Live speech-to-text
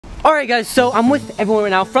Alright guys, so I'm with everyone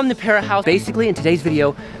right now from the Para House. Basically, in today's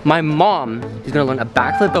video, my mom is gonna learn a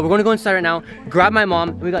backflip, but we're gonna go inside right now, grab my mom,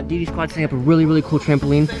 and we got Didi Squad setting up a really, really cool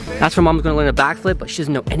trampoline. That's where mom's gonna learn a backflip, but she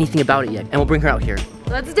doesn't know anything about it yet, and we'll bring her out here.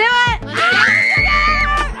 Let's do it! Where's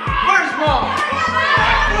mom?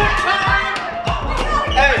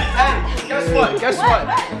 Hey, guess what? Guess what?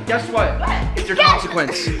 Guess what? It's your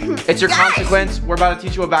consequence. It's your consequence. We're about to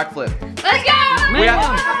teach you a backflip. Let's go!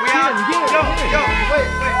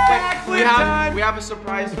 We have a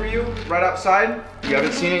surprise for you right outside. You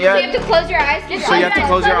haven't seen it yet. So you have to close your eyes. So you have to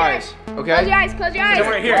close your eyes. Okay? Close your eyes, close your eyes.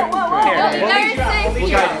 Right here.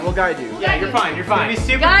 We'll guide you. Yeah, you're fine, you're fine. Be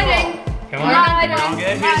super guiding. Come on. All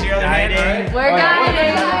good. Here's your other hand. We're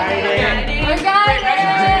guiding. We're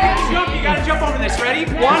guiding. Jump, you gotta jump over this. Ready?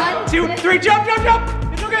 1, 2, 3, jump, jump, jump.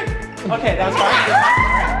 It's okay. Okay, that was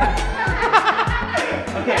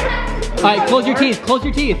fine. Okay. Alright, close your teeth, close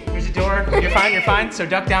your teeth. Here's the door. You're fine, you're fine. So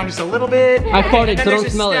duck down just a little bit. I farted, so don't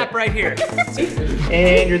smell it. There's a step right here.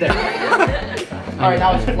 And you're there. Alright,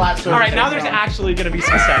 now it's flat surface. Alright, now there's actually gonna be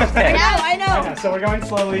some steps. Okay. I know. So we're going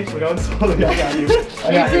slowly. We're going slowly. I got you.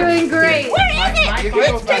 You're doing great. Where is it?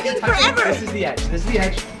 It's taking forever. This is the edge. This is the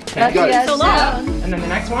edge. That's it. so long. And then the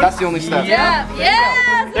next one. That's the only step. Yeah.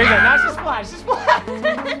 Yes. There you go. Now it's just splash. Just splash.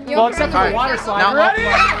 Well, except for the water slide. Now Ready?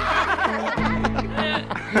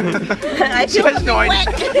 I feel Just no idea.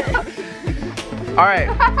 Alright.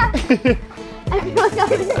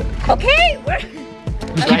 Okay.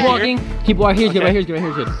 Just keep walking. Keep walking. Here's good, right here's good, right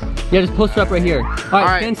here's good. Yeah, just poster up right here.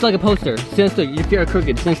 Alright, stand still like a poster. Stand still. Your feet are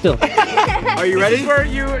crooked. Stand still. Are you ready? Are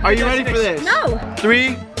you ready for this? No.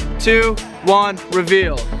 3, 2, 1,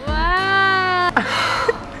 reveal. Wow.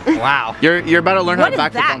 Wow. You're about to learn how to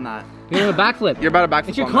backflip on that. You're doing a backflip. You're about to backflip.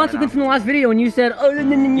 It's your consequence in the last video when you said, oh, hey,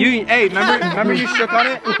 remember you shook on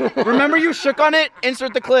it? Remember you shook on it?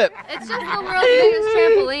 Insert the clip. It's just the world's biggest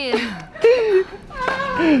trampoline.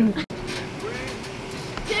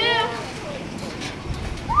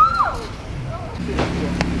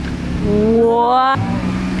 What?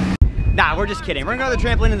 Nah, we're just kidding. We're gonna go to the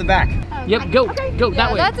trampoline in the back. Yep, go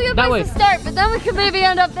that way. That's a good place to start, but then we could maybe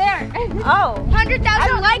end up there. Oh.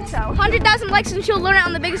 100,000 likes. 100,000 likes and she'll learn it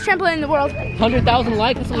on the biggest trampoline in the world. 100,000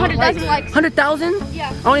 likes? 100,000 likes. 100,000? Yeah.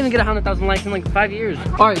 I don't even get 100,000 likes in like 5 years.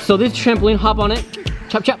 Alright, so this trampoline, hop on it.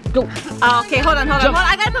 Chop, chop, go. Okay, hold on.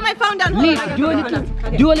 I gotta put my phone down. Leap, do a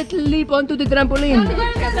little leap onto the trampoline.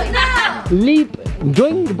 Leap,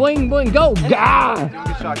 boing, boing, boing, go. Gah!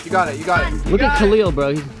 Good shot. You got it. Look at Khalil,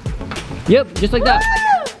 bro. Yep, just like that.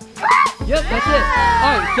 Yep, that's it.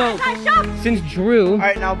 Alright, so since Drew,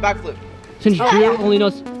 Alright, now backflip. since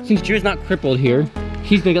Drew's not crippled here,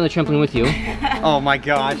 he's gonna get on the trampoline with you. Oh my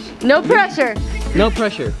gosh. No pressure. No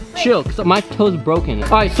pressure. Chill, cause my toe's broken.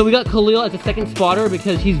 Alright, so we got Khalil as a second spotter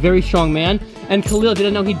because he's a very strong man. And Khalil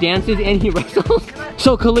didn't know he dances and he wrestles.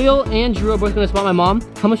 So Khalil and Drew are both gonna spot my mom.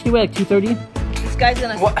 How much do you weigh, like 230? This guy's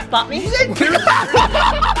gonna spot me. He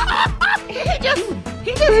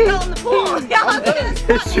just fell in the pool.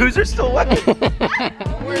 His shoes are still wet. You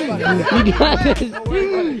got this. You got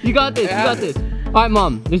this. You got this. All right,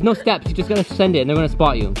 Mom. There's no steps. You just gotta send it, and they're gonna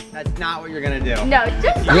spot you. That's not what you're gonna do. No,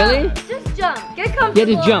 just jump. Really? Just jump. Get comfortable. Yeah,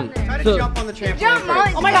 just jump. Try to So- jump on the trampoline Jump, Mom.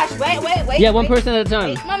 first. Oh my gosh, wait. Yeah, one person at a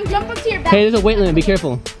time. Mom, jump up to your back. Hey, there's a weight limit. Be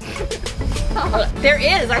careful. There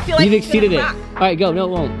is. I feel like You've he's gonna exceeded it. rock. All right, go. No, it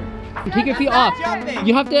won't. Take your feet off.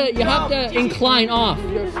 You have to incline off.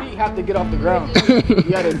 Your feet have to get off the ground. You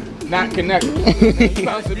gotta not connect.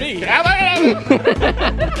 Bounce to me. Get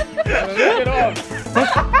off.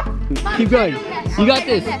 Keep going. You got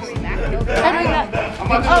this.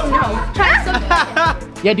 Oh no. Try something.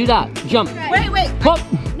 Yeah, do that. Jump. Wait. Hop.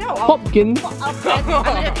 No. Hopkins. I'm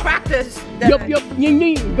gonna practice. Yup. Go.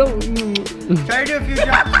 Try to do a few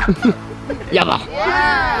jumps. Yabba.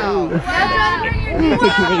 Wow. Now try to bring your knees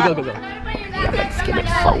up. Go. Try to bring your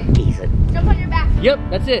back. Jump on your back. Yep,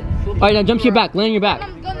 that's it. All right, now jump to your back. Land on your back.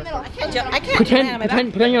 Mom, go in the middle. I can't land on my back.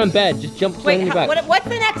 Pretend you're on bed. Just jump, land on your back. What's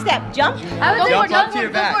the next step? Jump? I would Jump go up to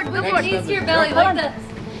your back. Go forward. Knees to your belly like this.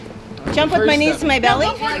 Jump with my knees to my belly?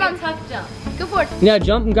 Go forward, Mom. Tough jump. Go forward. Yeah,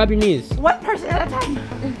 jump and grab your knees. One person at a time.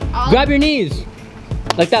 Grab your knees.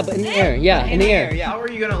 Like that, but in the air. Yeah, in the air. Yeah. How are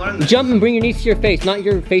you gonna learn this? Jump and bring your knees to your face, not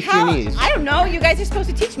your face to your knees. I don't know. You guys are supposed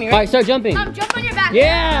to teach me, All right, right? start jumping. Mom, jump on your back.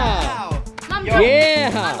 Yeah. Mom, jump.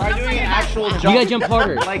 Yeah. Try doing an actual jump. You gotta jump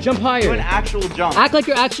harder. Like, Jump do an higher. actual jump. Act like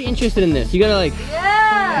you're actually interested in this. You gotta like.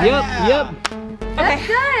 Yeah. Yep. That's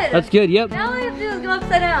good. That's good. Yep. Now all you have to do is go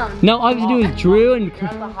upside down. Now all you have to do is Drew and.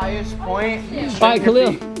 At the highest point. All right,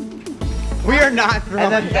 Khalil. We are not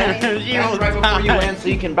throwing. And then right before you land so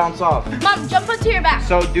you can bounce off. Mom, jump onto your back.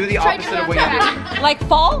 So do the Try opposite to of what you did. Like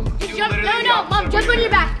fall? Just jump. No, Mom, jump on your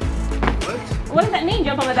back. What does that mean,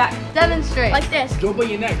 jump on my back? Demonstrate. Like this. Jump on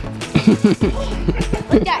your neck.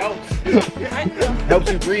 Like that.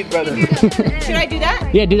 Helps you breathe, brother. Should I do that?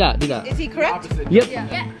 Yeah, do that, do that. Is he correct? Yep.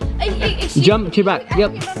 Yeah. Excuse Jump to your back.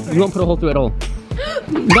 Yep. You won't put a hole through it at all.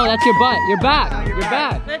 No, that's your butt. Your back. Your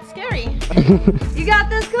back. That's scary. You got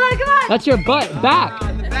this. Come on, come on. That's your butt. Back.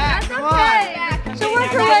 That's okay. So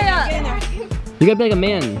work your way up. You gotta be like a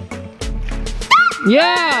man.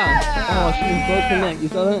 Yeah! Oh, she just broke her neck. You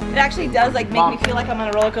saw that? It actually does like make me feel like I'm on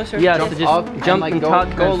a roller coaster. Yeah, Jump just up jump and and like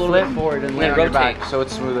tuck, go a little bit flip, forward and and land on your rotate. back so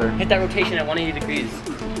it's smoother. Hit that rotation at 180 degrees.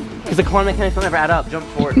 Because the quantum mechanics will never add up. Jump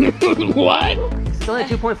forward. What? It's only a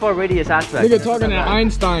 2.4 radius aspect. Nigga talking to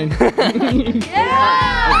Einstein. Yeah.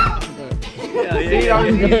 I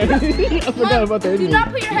forgot about that. Do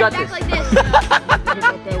not put your head back like this.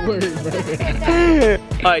 that word,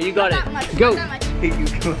 bro. Alright, you got Not it. much, Go. not much.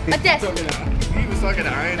 Like this. He was talking to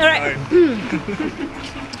Einstein. All right.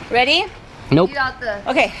 Ready? Nope. You got this.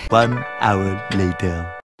 Okay. 1 hour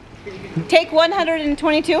later. Take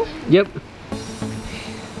 122. Yep.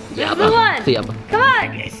 Just the one. See ya. Come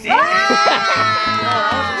on.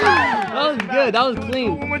 That was good. That was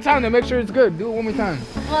clean. One more time to make sure it's good. Do it one more time.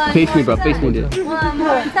 One Face me, more bro. Face me, time. dude. One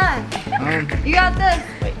more time. You got this.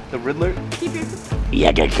 The Riddler?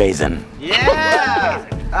 Yeah, get crazy. Yeah!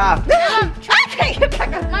 Mom,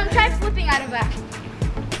 try flipping out of back.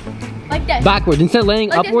 Like this. Backwards. Instead of landing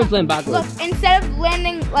Like this. upwards, land backwards. Look, instead of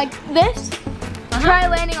landing like this, try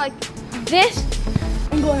landing like this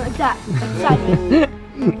and going like that. Like sideways.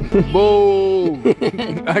 Boom.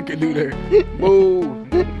 I can do that. Boom.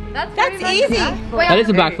 That's easy. That is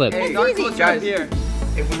a backflip. Hey, guys,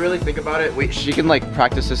 if we really think about it, she can like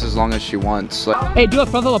practice this as long as she wants. Like, Hey, do a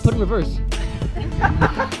front flip. I'll put it in reverse.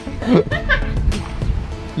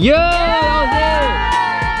 Yeah, that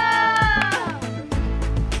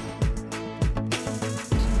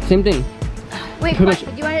was it. Same thing. Wait, Pretty what? much- Do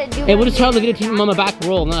you want to do Hey, we'll just try to look at it. Mom, a back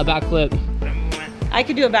roll, not a back flip. I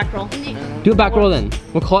could do a back roll. Do a back roll then.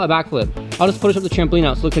 We'll call it a back flip. I'll just push up the trampoline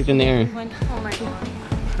out so it looks like they're in the air. Oh my god.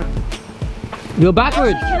 Do it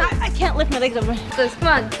backwards. I can't lift my legs over. This, come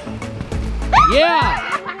on. Yeah.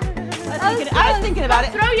 I was thinking about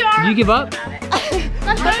it. Throw your arm. Did you give up?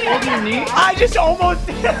 Not throw your arm. I just almost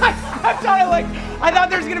did. I'm trying to like, I thought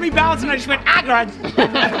there was gonna be balance and I just went, God.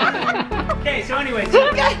 Okay, so anyways.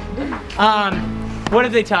 Okay. What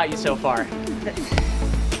have they taught you so far?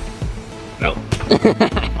 No.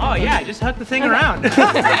 Oh yeah, just hook the thing around.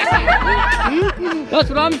 That's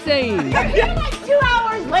what I'm saying. You're like 2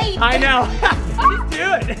 hours late. I know. Just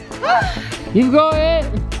do it. You go it.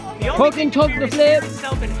 The only Poke thing and choke to do the is hit flip.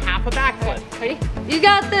 yourself in half a backflip. Ready? You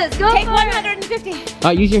got this. Go Take for 150.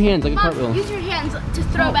 Alright, use your hands like a Mom, cartwheel. use your hands to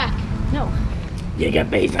throw back. No. You get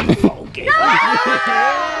based on the focus.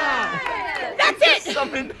 That's it.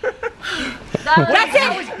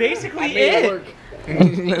 That was basically it.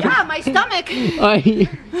 Yeah, my stomach. Alright,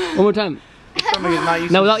 one more time. somebody is not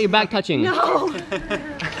used Now to without your back touching. No. You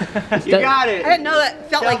got it. I didn't know that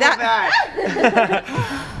felt like that.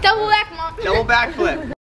 Double back, Mom. Double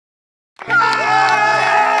backflip.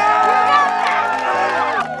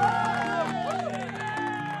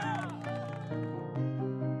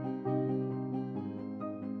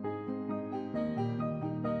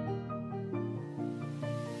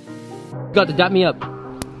 Got to dap me up.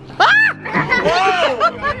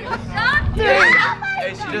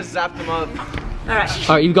 Hey, she just zapped him up.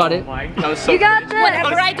 Alright, you got it. That was so You got this.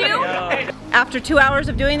 Whatever I do, after 2 hours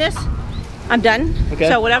of doing this, I'm done. Okay.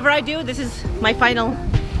 So whatever I do, this is my final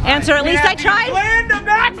answer. At least I tried. Land a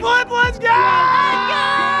backflip, let's go!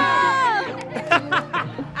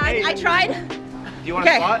 I tried. Do you want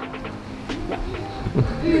to Okay. spot?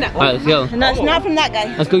 Alright, let's go. And that's not from that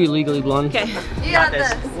guy. Let's go, you legally blonde. Okay. You got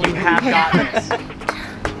this. You have got this.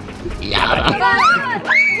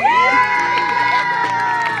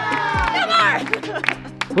 Come on.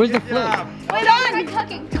 Where's the flip? Wait on. Try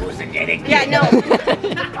tucking. Yeah, no.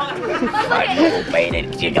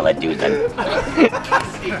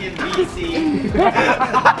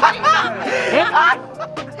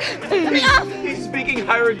 He's speaking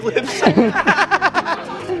hieroglyphs.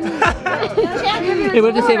 Hey,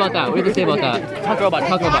 what did they say about that? What did they say about that? Talk about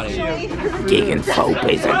it. Gigan faux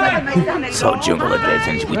basic. So jugula days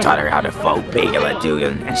and we taught her how to faux bagel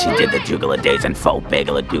dugan and she did the jugula days and faux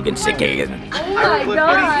bagel dugan sigagan. Oh my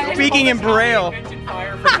god. Speaking in Braille.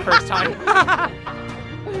 Fire for the first time.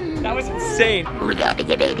 That was insane.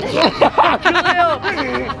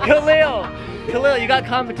 Khalil, you got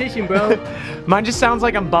competition, bro. Mine just sounds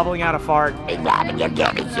like I'm bubbling out a fart.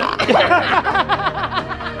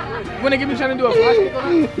 Wanna give me a chance to do a flash kick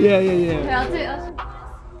on that? Yeah. Okay, I'll do it.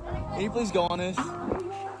 Can you please go on this?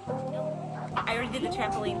 I already did the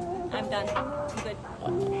trampoline. I'm done. I'm good.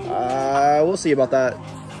 We'll see about that.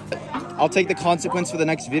 I'll take the consequence for the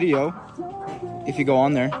next video if you go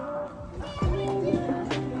on there.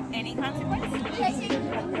 Any consequence? Casey,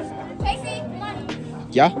 come on.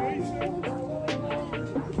 Yeah?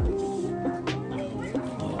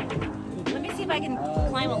 Let me see if I can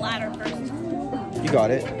climb a ladder first. You got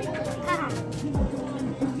it.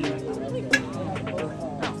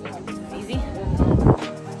 Easy.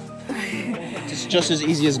 It's just as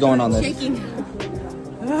easy as going on this. Shaking.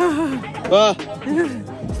 Ah.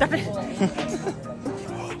 Stop it.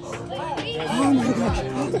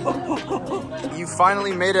 You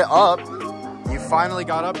finally made it up. You finally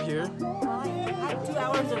got up here. I had 2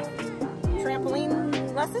 hours of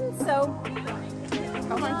trampoline lessons, so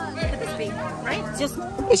come on, look at this thing, right? Just.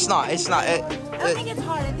 It's not. I don't think it's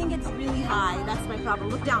hard. I think it's really high. That's my problem.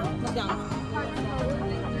 Look down. Look down.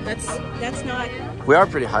 That's not. We are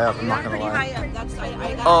pretty high up. I'm not gonna pretty lie. high up. That's I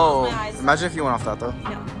gotta Oh, close my eyes. imagine if you went off that though.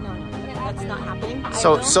 No, that's not happening.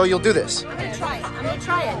 So you'll do this. I'm gonna try it. I'm gonna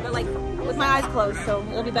try it, but like with my eyes closed, so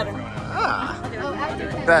it'll be better. Ah,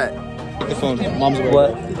 bet. Take the phone. Mom's away.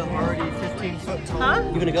 What? Huh?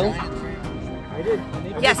 You gonna go?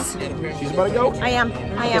 Yes. She's about to go. I am.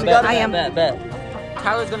 Bet.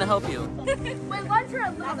 Tyler's gonna help you. Wait, lunch or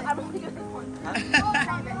a little? I'm only doing this one.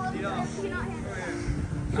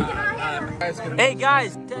 Hey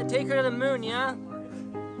guys, take her to the moon, yeah?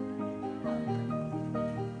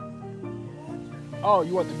 Oh,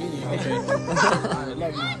 you want the meeting? Okay. I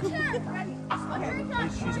love you.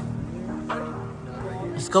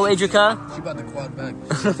 Let's go, Adrika. She about to quad back.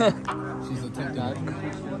 She's a tip guy.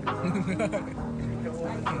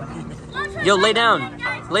 Yo, lay down.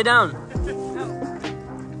 Lay down.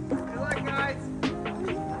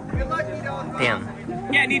 Damn.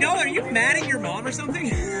 Yeah, Nidal, are you mad at your mom or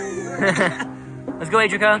something? Let's go,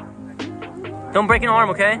 Adrika. Don't break an arm,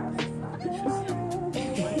 okay?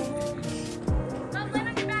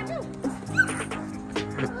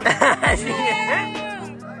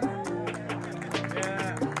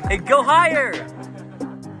 Hey, go higher!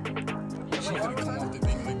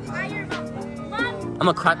 I'm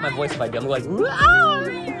gonna crack my voice if I do. I'm gonna go like, "Wah!"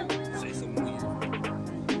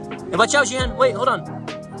 Hey, watch out, Jan. Wait, hold on.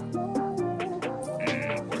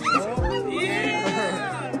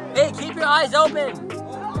 Hey, keep your eyes open.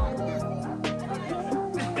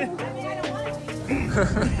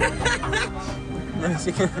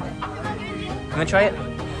 I'm gonna try it.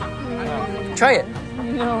 Try it.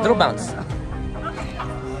 No. Little bounce. I'll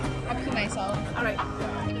pee myself. All right.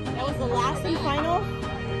 That was the last and final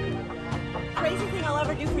crazy thing I'll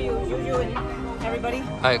ever do for you, Juju and everybody.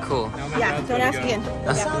 All right, cool. Yeah, don't ask again.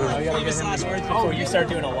 Famous last words before you start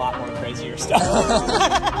doing a lot more crazier stuff.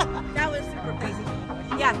 That was super crazy.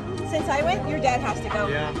 Yeah, since I went, your dad has to go.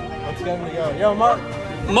 Yeah, let's get him to go. Yo, Mark.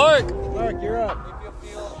 Mark, Mark, you're up.